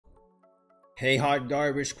Hey Hot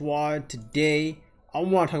Garbage Squad, today I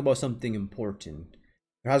want to talk about something important.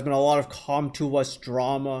 There has been a lot of Com2Us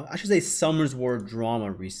drama, I should say Summer's War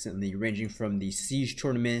drama recently, ranging from the Siege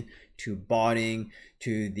tournament to botting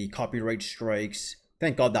to the copyright strikes.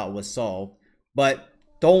 Thank God that was solved. But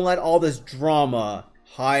don't let all this drama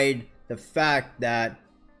hide the fact that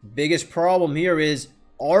the biggest problem here is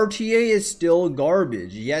RTA is still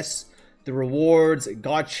garbage. Yes, the rewards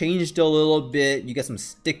got changed a little bit. You get some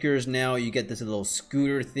stickers now. You get this little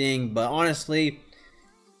scooter thing. But honestly,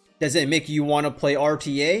 does it make you want to play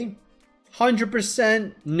RTA?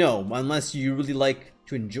 100% no, unless you really like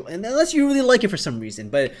to enjoy, and unless you really like it for some reason.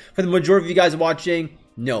 But for the majority of you guys watching,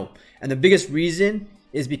 no. And the biggest reason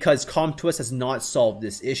is because Com2Us has not solved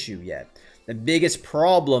this issue yet. The biggest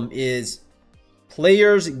problem is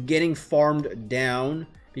players getting farmed down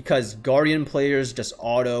because Guardian players just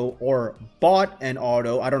auto or bot and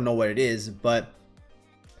auto. I don't know what it is, but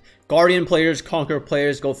Guardian players, Conqueror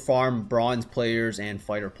players go farm bronze players and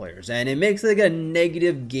fighter players, and it makes like a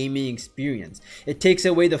negative gaming experience. It takes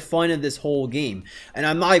away the fun of this whole game. And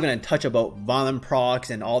I'm not even gonna touch about violent procs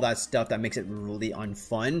and all that stuff that makes it really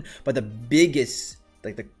unfun, but the biggest,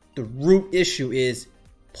 like the root issue is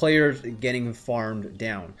players getting farmed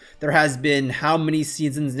down. There has been how many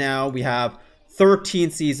seasons now? We have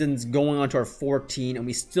 13 seasons going on to our 14, and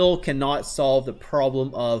we still cannot solve the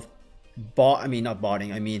problem of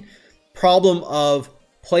problem of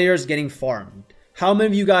players getting farmed. How many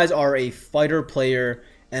of you guys are a fighter player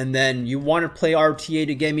and then you want to play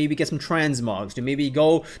RTA to maybe get some transmogs, to maybe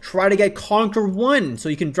go try to get Conquer 1 so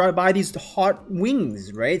you can buy these hot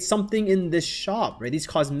wings, right? Something in this shop, right? These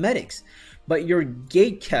cosmetics. But you're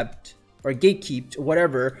gatekept or gatekeeped,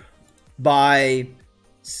 whatever, by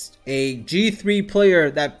a G3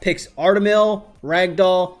 player that picks Artemil,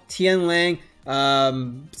 Ragdoll, Tianlang,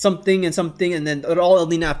 something and something, and then all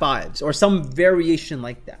Elite 5s or some variation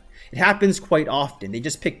like that. It happens quite often. They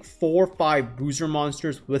just pick 4 or 5 bruiser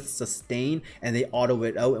monsters with sustain and they auto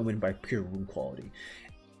it out and win by pure rune quality.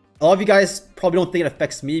 A lot of you guys probably don't think it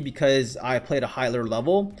affects me because I play at a higher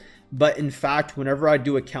level, but in fact, whenever I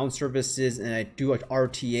do account services and I do like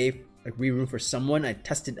RTA, like re-rune for someone, I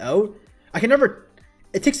test it out.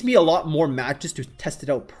 It takes me a lot more matches to test it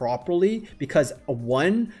out properly because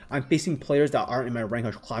one, I'm facing players that aren't in my rank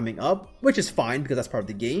or climbing up, which is fine because that's part of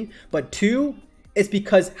the game. But two, it's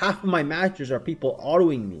because half of my matches are people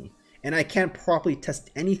autoing me and I can't properly test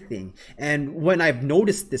anything. And when I've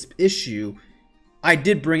noticed this issue, I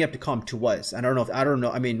did bring it up to Com2Us.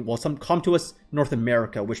 Some Com2Us North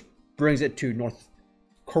America, which brings it to North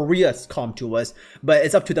Korea's Com2Us, but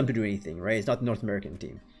it's up to them to do anything, right? It's not the North American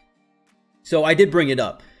team. So I did bring it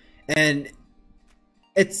up, and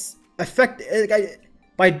it's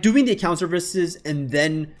by doing the account services and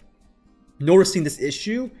then noticing this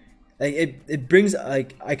issue, like it brings,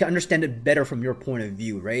 like, I can understand it better from your point of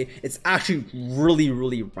view, right? It's actually really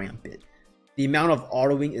rampant. The amount of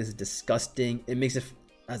autoing is disgusting. It makes it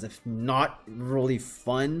as if not really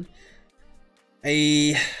fun.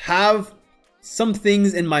 I have some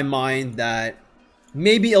things in my mind that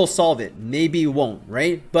maybe it'll solve it, maybe it won't,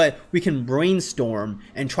 right? But we can brainstorm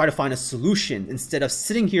and try to find a solution instead of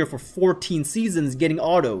sitting here for 14 seasons getting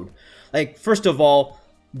autoed. Like, first of all,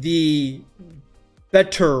 the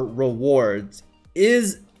better rewards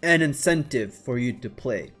is an incentive for you to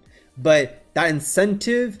play, but that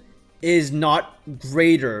incentive is not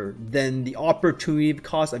greater than the opportunity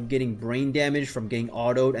cost of getting brain damage from getting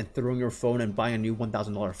autoed and throwing your phone and buying a new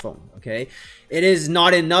 $1,000 phone, okay? It is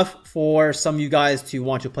not enough for some of you guys to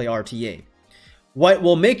want to play RTA. What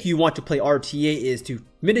will make you want to play RTA is to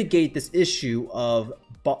mitigate this issue of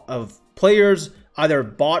players either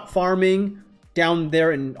bot farming down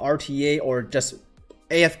there in RTA or just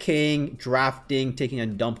AFKing, drafting, taking a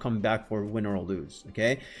dump, coming back for win or lose,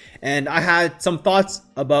 okay? And I had some thoughts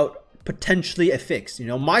about potentially a fix. You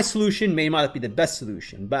know, my solution may not be the best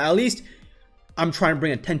solution, but at least I'm trying to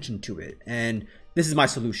bring attention to it, and this is my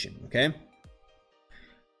solution, okay?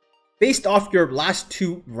 Based off your last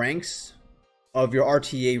 2 ranks of your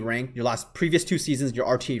RTA rank, your previous 2 seasons, your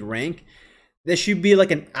RTA rank, there should be like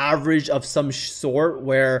an average of some sort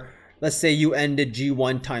where, let's say you ended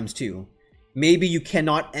G1 times 2. Maybe you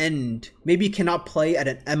cannot play at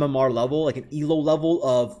an MMR level, like an ELO level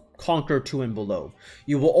of Conquer 2 and below.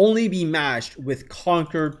 You will only be matched with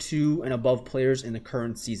Conquer 2 and above players in the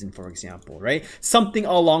current season, for example, right? Something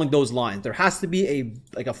along those lines. There has to be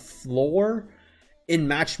a floor in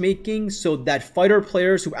matchmaking so that fighter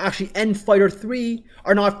players who actually end Fighter 3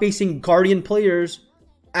 are not facing Guardian players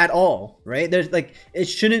at all, right? There's like, it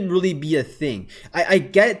shouldn't really be a thing. I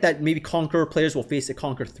get that maybe Conqueror players will face a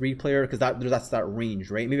Conqueror 3 player because that's that range,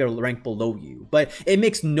 right? Maybe a rank below you, but it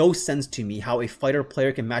makes no sense to me how a fighter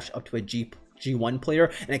player can match up to a G1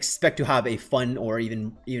 player and expect to have a fun or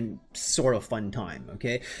even sort of fun time.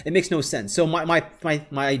 Okay, it makes no sense. So my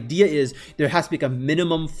idea is there has to be like a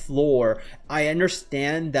minimum floor. I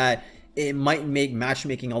understand that it might make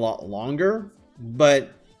matchmaking a lot longer,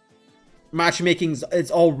 but matchmaking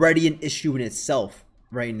is already an issue in itself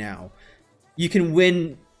right now. You can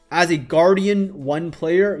win as a Guardian 1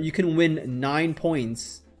 player, you can win 9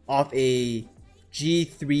 points off a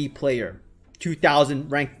G3 player, 2000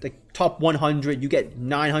 ranked, like top 100. You get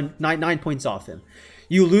 9 points off him.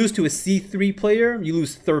 You lose to a C3 player, you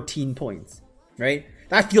lose 13 points, right?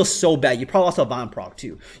 That feels so bad. You probably lost a Von Proc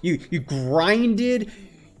too. You grinded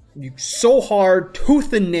so hard,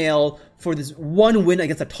 tooth and nail, for this one win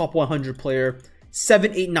against a top 100 player.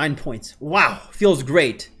 7, 8, 9 points. Wow, feels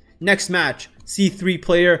great. Next match, C3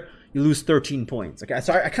 player, you lose 13 points. Okay,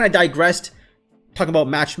 so I kind of digressed talking about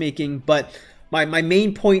matchmaking, but my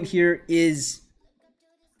main point here is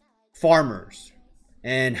farmers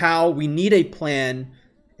and how we need a plan.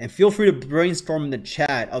 And feel free to brainstorm in the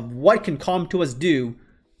chat of what can Com2uS do.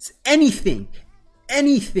 It's anything,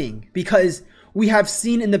 because we have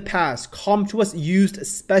seen in the past, Com2uS used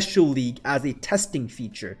Special League as a testing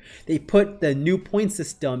feature. They put the new point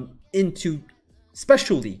system into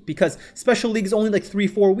Special League because Special League is only like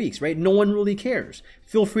 3-4 weeks, right? No one really cares.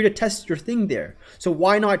 Feel free to test your thing there. So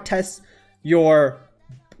why not test your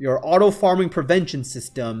auto farming prevention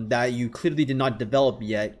system that you clearly did not develop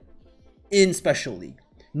yet in Special League?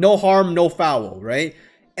 No harm, no foul, right?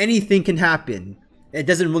 Anything can happen. It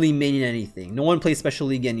doesn't really mean anything. No one plays Special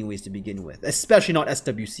League anyways to begin with, especially not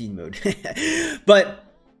SWC mode. But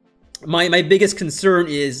my biggest concern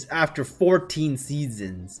is after 14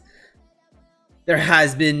 seasons, there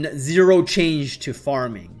has been zero change to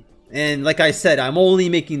farming. And like I said, I'm only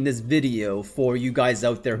making this video for you guys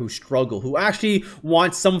out there who struggle, who actually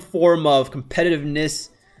want some form of competitiveness,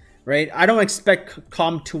 right? I don't expect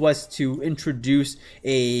Com2uS to introduce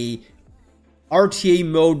a RTA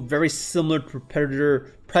mode very similar to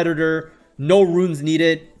Predator, no runes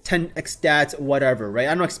needed, 10x stats, whatever, right?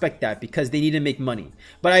 I don't expect that because they need to make money.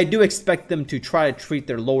 But I do expect them to try to treat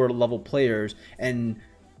their lower level players, and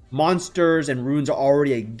monsters and runes are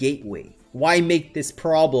already a gateway. Why make this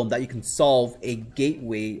problem that you can solve a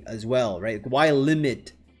gateway as well, right? Why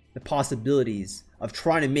limit the possibilities of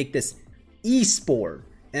trying to make this esport?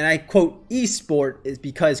 And I quote esport is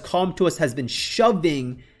because Com2uS has been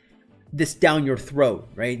shoving this down your throat,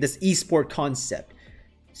 right? This esport concept.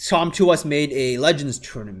 Com2uS made a Legends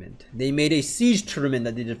tournament. They made a Siege tournament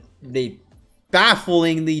that they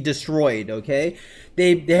bafflingly destroyed, okay?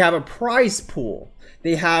 They have a prize pool.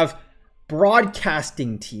 They have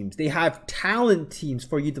broadcasting teams. They have talent teams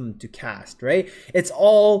for you to cast, right? It's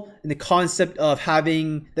all in the concept of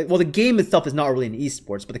having, well, the game itself is not really an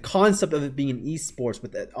esports, but the concept of it being an esports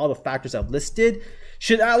with all the factors I've listed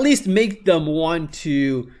should at least make them want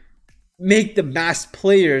to make the mass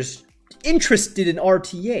players interested in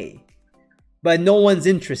RTA. But no one's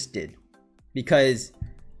interested because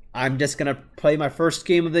I'm just gonna play my first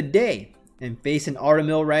game of the day and face an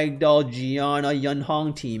Artemil, Ragdoll, Gianna,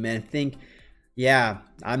 Yunhong team and think, yeah,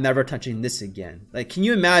 I'm never touching this again. Like, can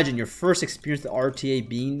you imagine your first experience with RTA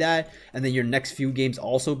being that, and then your next few games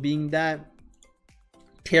also being that?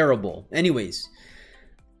 Terrible. Anyways,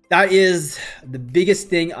 that is the biggest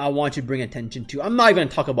thing I want you to bring attention to. I'm not even going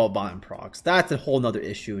to talk about Von Procs. That's a whole nother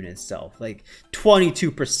issue in itself. Like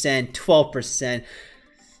 22%, 12%.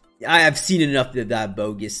 I have seen enough of that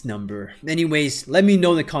bogus number. Anyways, let me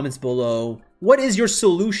know in the comments below, what is your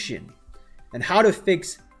solution and how to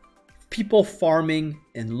fix people farming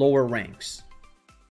in lower ranks?